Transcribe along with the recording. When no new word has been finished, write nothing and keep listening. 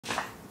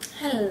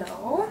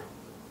Hello.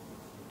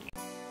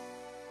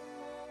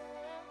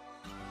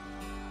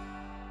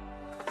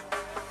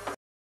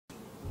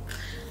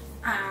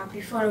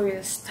 Before we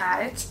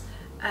start,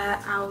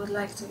 I would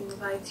like to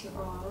invite you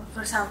all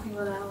for something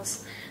that I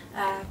was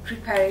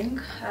preparing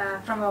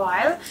from a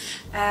while.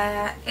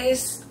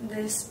 Is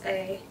this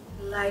a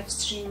live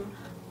stream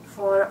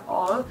for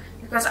all?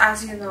 Because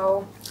as you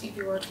know, if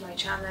you watch my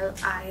channel,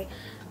 I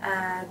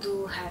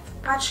do have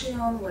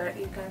Patreon where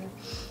you can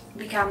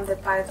become the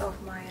part of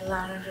my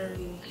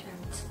lingerie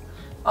and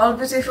all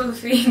beautiful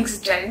things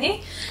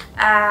journey.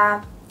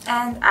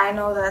 And I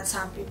know that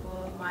some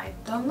people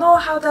might don't know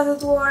how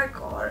does it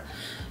work, or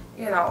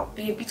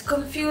be a bit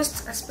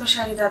confused,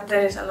 especially that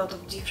there is a lot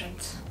of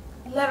different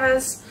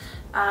levels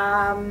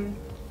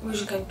which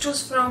you can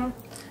choose from.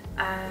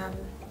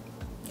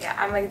 Yeah,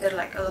 I make there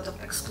like a lot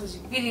of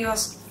exclusive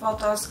videos,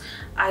 photos.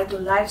 I do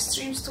live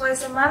streams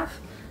twice a month,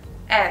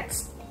 and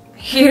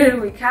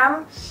here we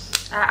come.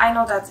 I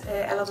know that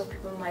a lot of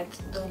people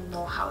don't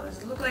know how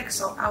does it look like,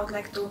 so I would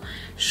like to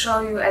show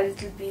you a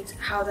little bit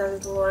how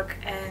does it work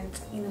and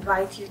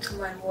invite you to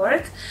my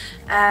world.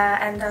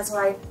 And that's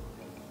why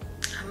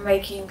I'm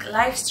making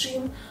live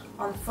stream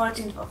on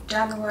 14th of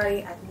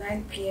January at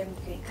 9 PM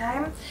UK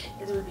time.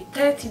 It will be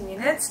 30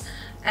 minutes,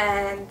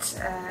 and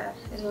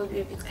it will be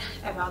a bit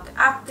about the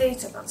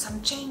updates, about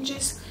some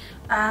changes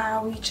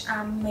which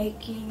I'm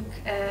making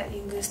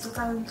in this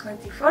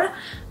 2024,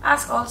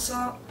 as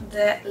also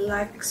the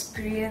live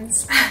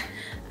experience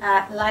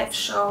live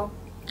show,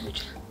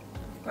 which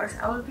of course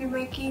I will be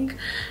making,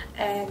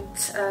 and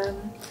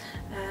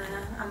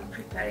I'm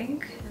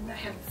preparing, and I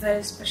have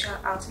very special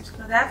outfit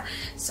for that.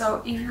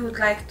 So if you would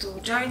like to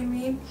join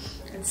me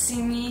and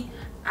see me,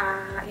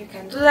 you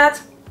can do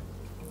that.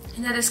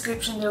 In the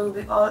description there will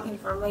be all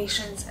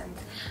informations and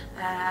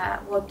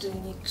what do you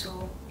need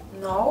to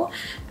know,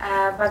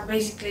 but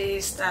basically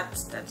is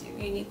that you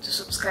need to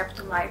subscribe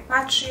to my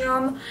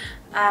Patreon,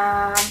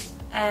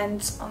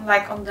 and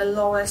on the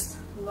lowest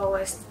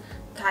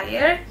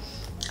tier,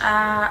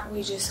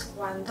 which is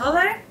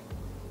 $1,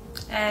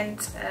 and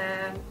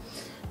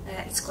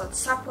it's called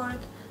support.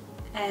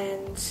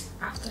 And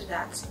after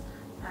that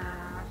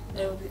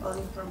there will be all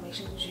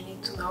information which you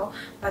need to know.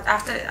 But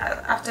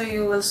after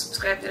you will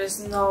subscribe, there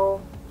is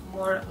no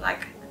more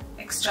like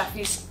extra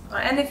fees or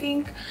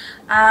anything.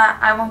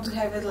 I want to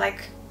have it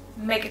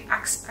make it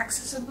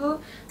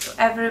accessible to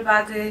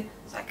everybody,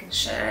 so I can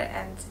share it,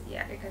 and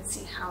yeah, you can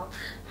see how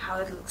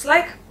it looks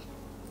like.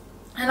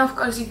 And of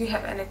course, if you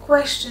have any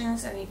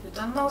questions and if you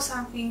don't know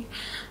something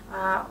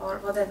or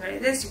whatever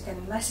it is, you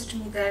can message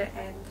me there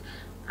and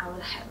I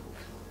will help.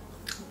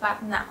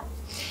 But now,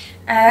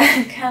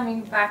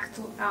 coming back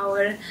to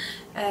our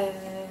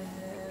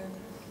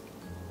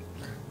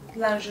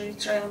lingerie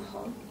try-on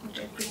haul, which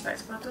I prepared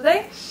for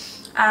today.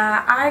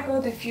 I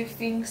got a few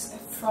things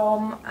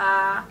from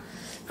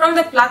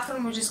the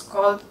platform which is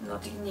called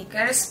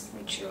NaughtyKnickers,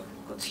 which you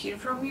could hear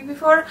from me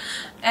before,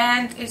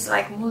 and it's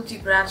like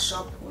multi-brand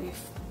shop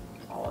with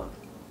all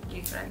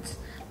different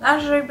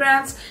lingerie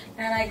brands.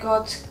 And I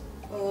got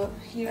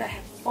here I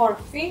have 4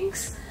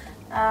 things.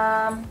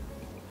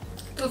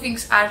 2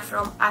 things are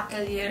from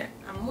Atelier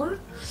Amour.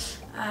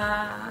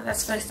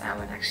 That's the first time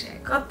when actually I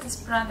got this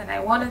brand, and I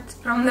want it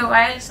from the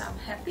while, so I'm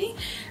happy.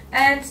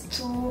 And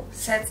 2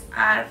 sets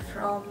are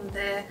from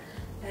the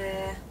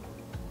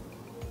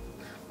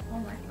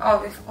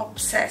with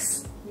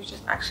Obsess, which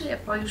is actually a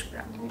Polish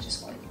brand, which is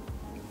quite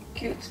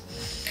cute.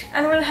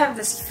 And we'll have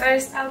this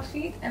first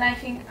outfit, and I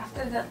think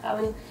after that I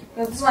will,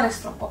 because this one is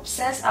from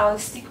Obsess, I will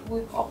stick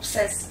with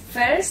Obsess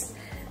first,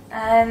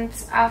 and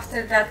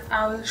after that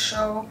I will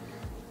show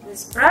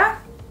this bra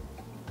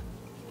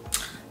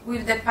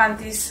with the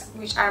panties,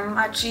 which are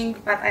matching,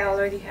 but I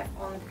already have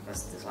on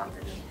because this one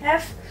didn't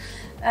have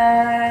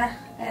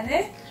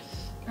any.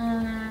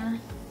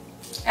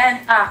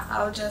 And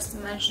I'll just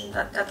mention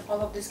that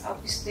all of these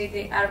outfits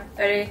they are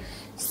very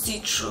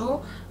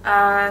see-through,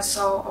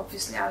 so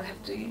obviously I'll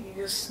have to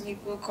use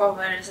nipple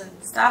covers and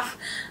stuff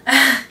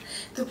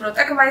to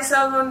protect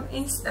myself on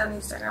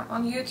Instagram,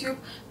 on YouTube.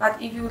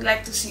 But if you would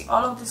like to see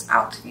all of these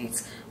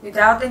outfits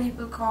without the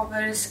nipple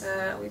covers,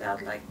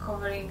 without like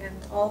covering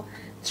and all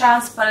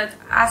transparent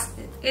as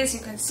it is,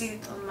 you can see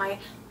it on my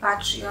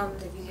Patreon.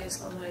 The video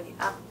is already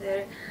up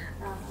there,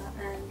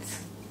 and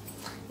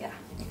yeah,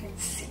 you can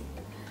see.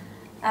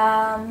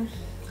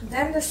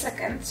 Then the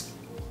second,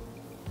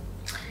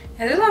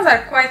 and these ones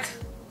are quite,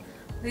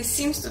 they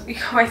seems to be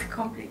quite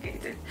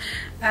complicated.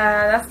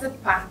 That's the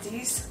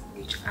panties,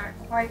 which are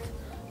quite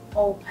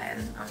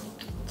open. I need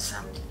to put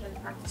some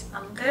different panties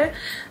under,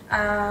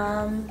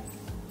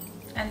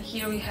 and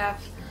here we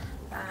have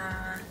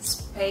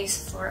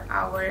space for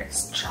our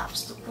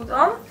straps to put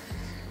on.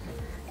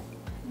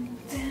 And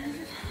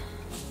then,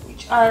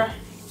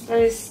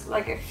 there is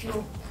like a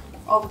few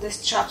of the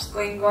straps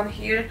going on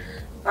here,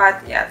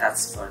 but yeah,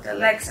 that's for the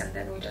legs, and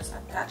then we just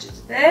attach it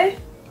there.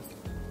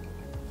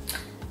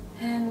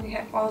 And we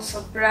have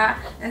also bra,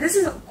 and this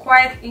is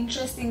quite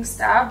interesting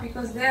stuff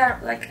because they are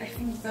like, I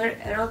think, very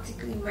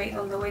erotically made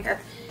on the way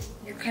that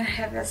you can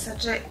have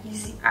such a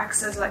easy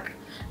access. Like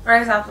for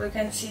example, you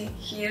can see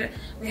here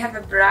we have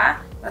a bra,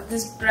 but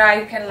this bra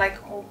you can like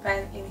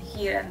open in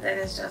here, and then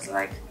it's just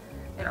like,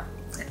 you know,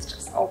 it's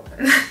just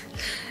open.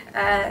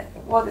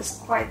 What is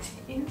quite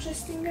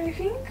interesting, I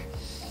think.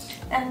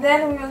 And then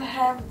we will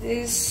have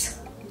this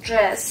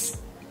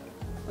dress,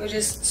 which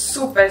is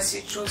super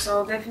see-through,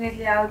 so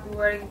definitely I'll be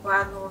wearing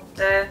one of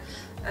the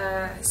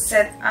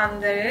set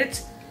under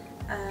it.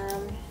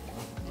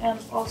 And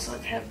also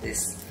it have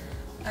this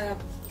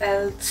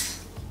belt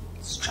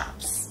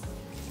straps.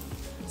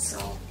 So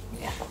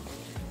yeah,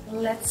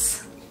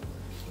 let's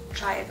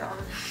try it on.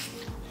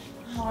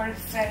 Our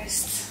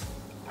first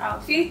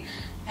outfit,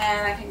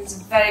 and I think it's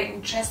a very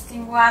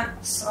interesting one.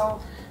 So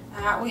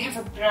we have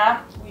a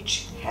bra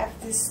which have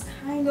this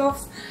kind of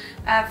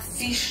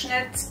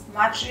fishnet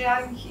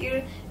material in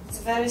here. It's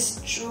very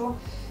see-through,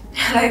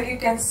 like you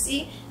can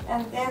see.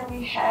 And then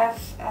we have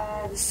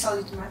the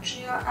solid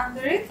material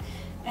under it,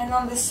 and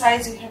on the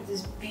sides we have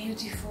this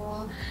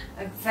beautiful,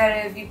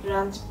 very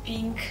vibrant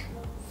pink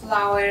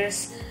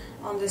flowers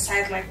on the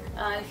side. Like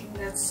I think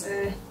that's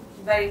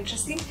very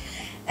interesting.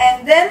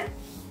 And then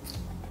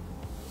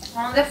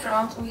on the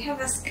front we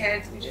have a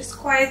skirt which is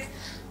quite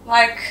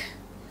like,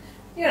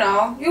 you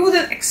know, you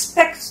wouldn't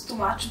expect too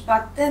much,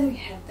 but then we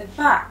have the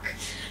back,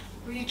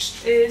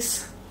 which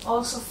is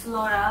also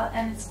floral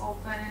and it's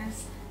open and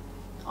it's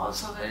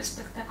also very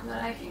spectacular,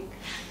 I think.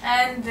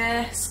 And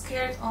the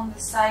skirt on the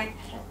side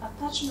have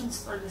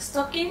attachments for the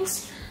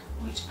stockings,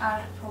 which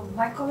are from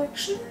my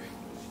collection.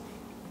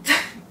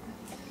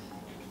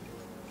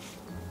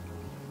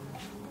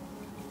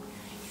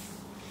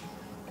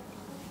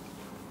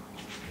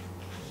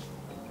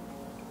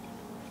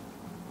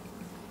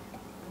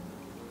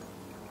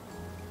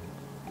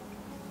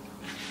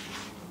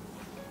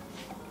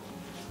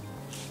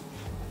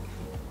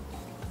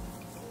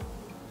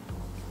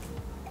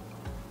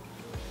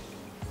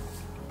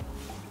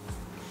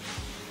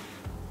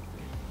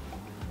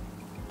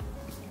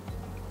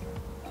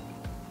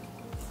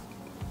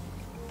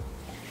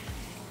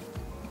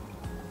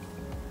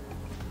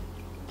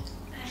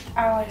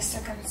 Our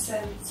second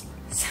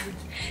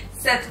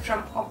set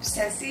from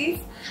Obsessive,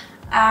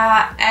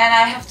 and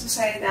I have to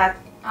say that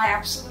I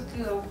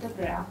absolutely love the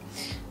bra.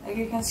 Like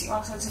you can see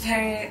also it's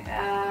very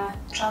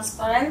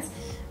transparent,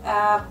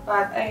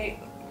 but I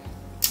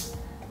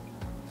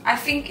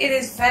think it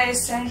is very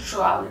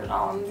sensual, you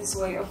know, in this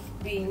way of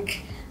being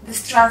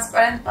this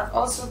transparent, but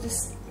also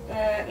this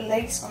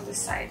lace on the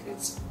side.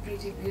 It's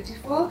pretty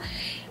beautiful.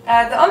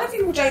 The only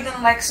thing which I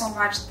don't like so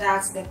much,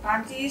 that's the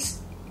panties.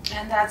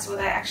 And that's what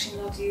I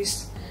actually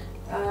noticed.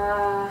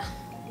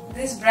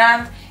 This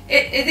brand,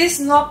 it is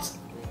not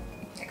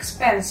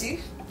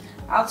expensive.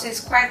 I would say it's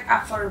quite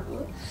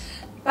affordable,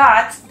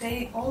 but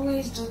they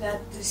always do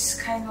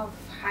this kind of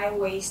high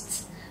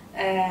waist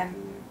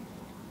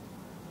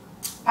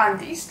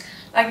panties.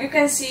 Like you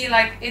can see,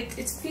 like it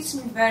fits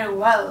me very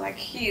well, like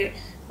here.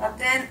 But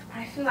then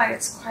I feel like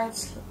it's quite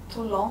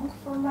too long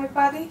for my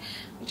body,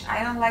 which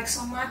I don't like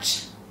so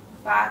much.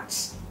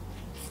 But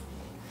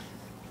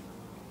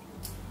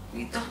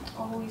we don't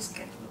always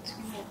get what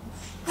we want.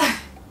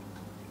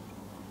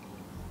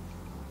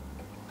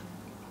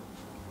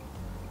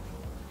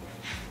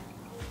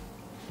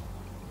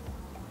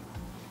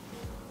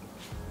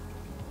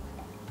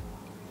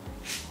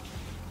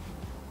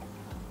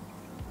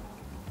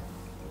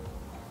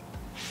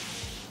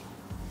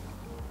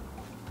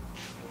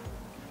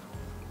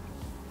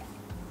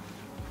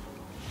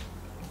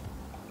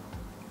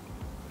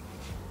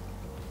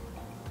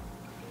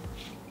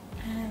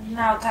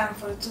 Now time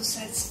for two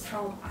sets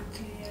from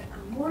Atelier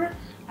Amour.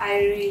 I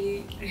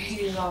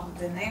really love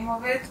the name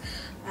of it.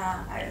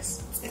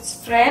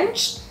 It's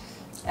French,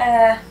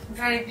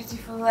 very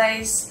beautiful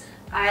lace.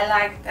 I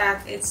like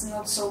that it's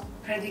not so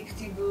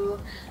predictable,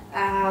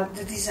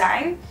 the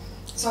design.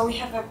 So we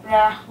have a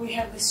bra, we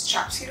have the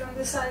straps here on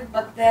the side,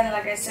 but then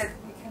like I said,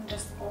 we can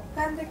just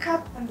open the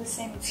cup, and the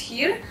same is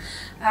here,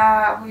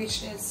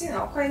 which is, you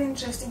know, quite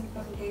interesting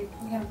because we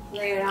can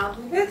play around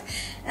with it.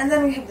 And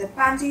then we have the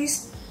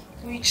panties,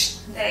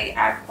 which they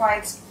are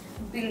quite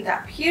built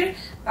up here,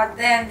 but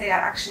then they are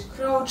actually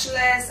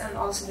crotchless, and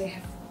also they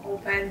have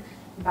open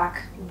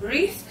back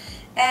brief.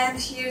 And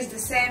here's the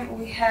same,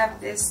 we have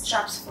the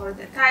straps for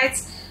the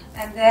tights,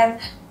 and then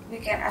we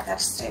can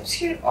attach straps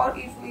here, or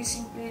if we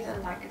simply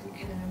don't like it, we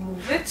can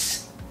remove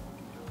it.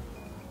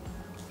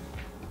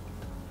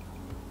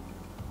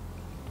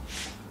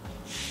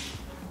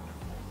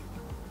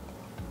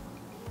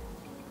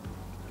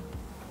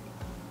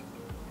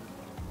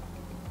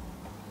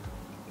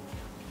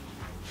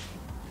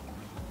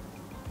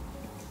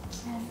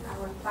 And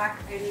our back,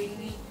 I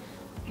really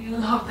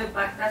love the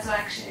back. That's why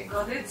actually I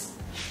got it,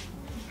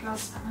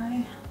 because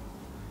I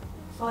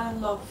fall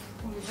in love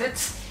with it.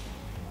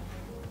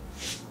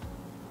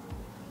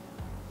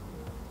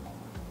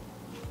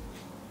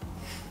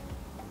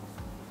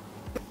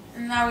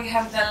 And now we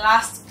have the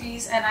last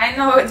piece, and I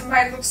know it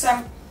might look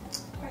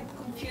quite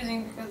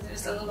confusing because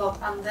there's a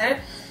lot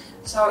under.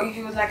 So if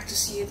you would like to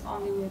see it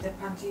only with the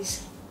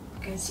panties,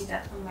 You can see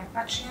that on my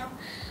Patreon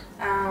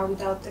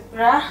without the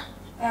bra,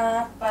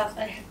 but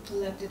I had to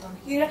leave it on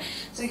here.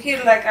 So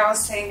here, like I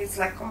was saying, it's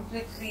like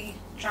completely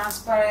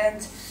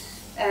transparent,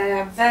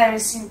 very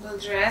simple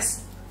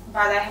dress,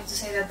 but I have to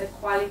say that the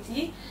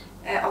quality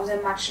of the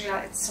material,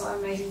 it's so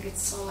amazing.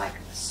 It's so like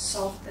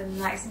soft and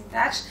nice in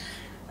touch.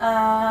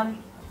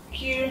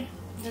 Here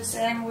the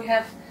same, we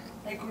have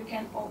like, we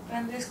can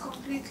open this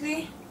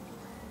completely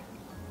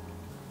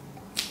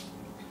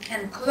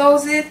and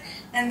close it,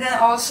 and then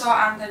also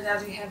under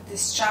that we have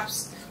these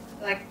straps,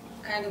 like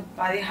kind of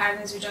body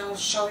harness, which I was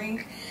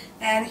showing.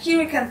 And here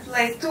we can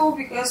play too,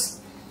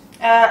 because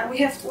we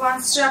have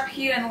one strap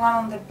here and one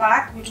on the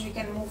back, which we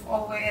can move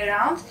all the way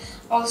around.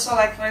 Also,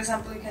 like for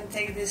example, you can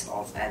take this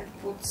off and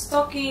put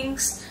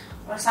stockings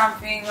or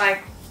something,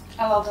 like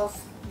a lot of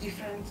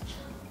different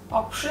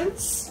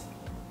options.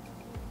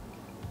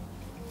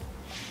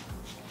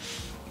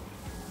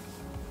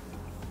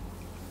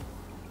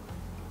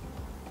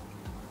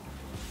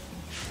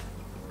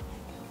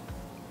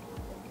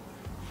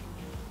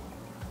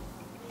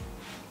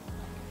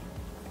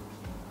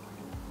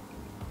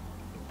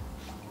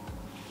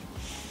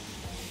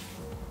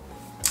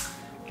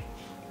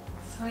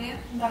 So yeah,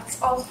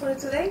 that's all for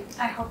today.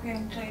 I hope you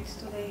enjoyed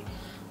today's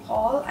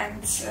haul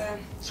and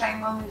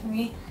trying on with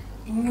me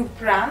a new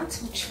brand,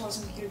 which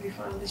wasn't here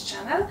before on this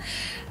channel,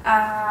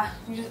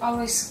 which is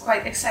always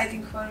quite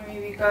exciting for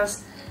me,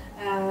 because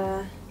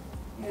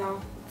you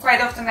know, quite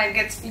often I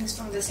get things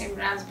from the same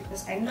brands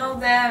because I know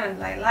them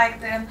and I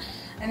like them,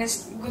 and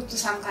it's good to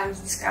sometimes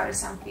discover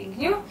something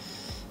new.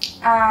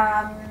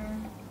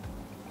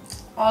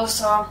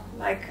 Also,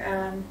 like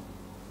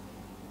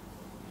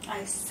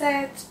I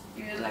said,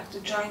 if you would like to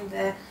join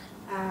the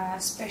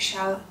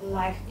special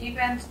live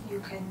event, you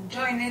can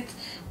join it,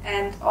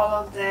 and all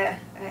of the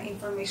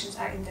information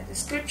are in the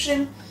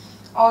description.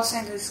 Also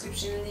in the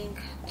description, link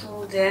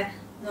to the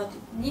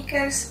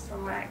NaughtyKnickers,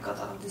 from where I got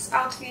all of these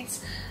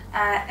outfits,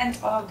 and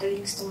all of the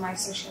links to my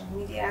social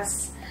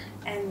medias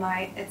and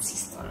my Etsy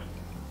store.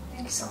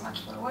 Thank you so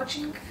much for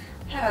watching.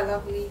 Have a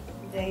lovely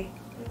day,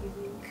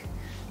 evening,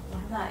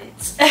 or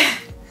night.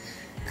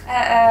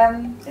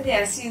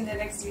 Yeah, see you in the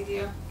next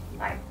video.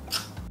 Bye.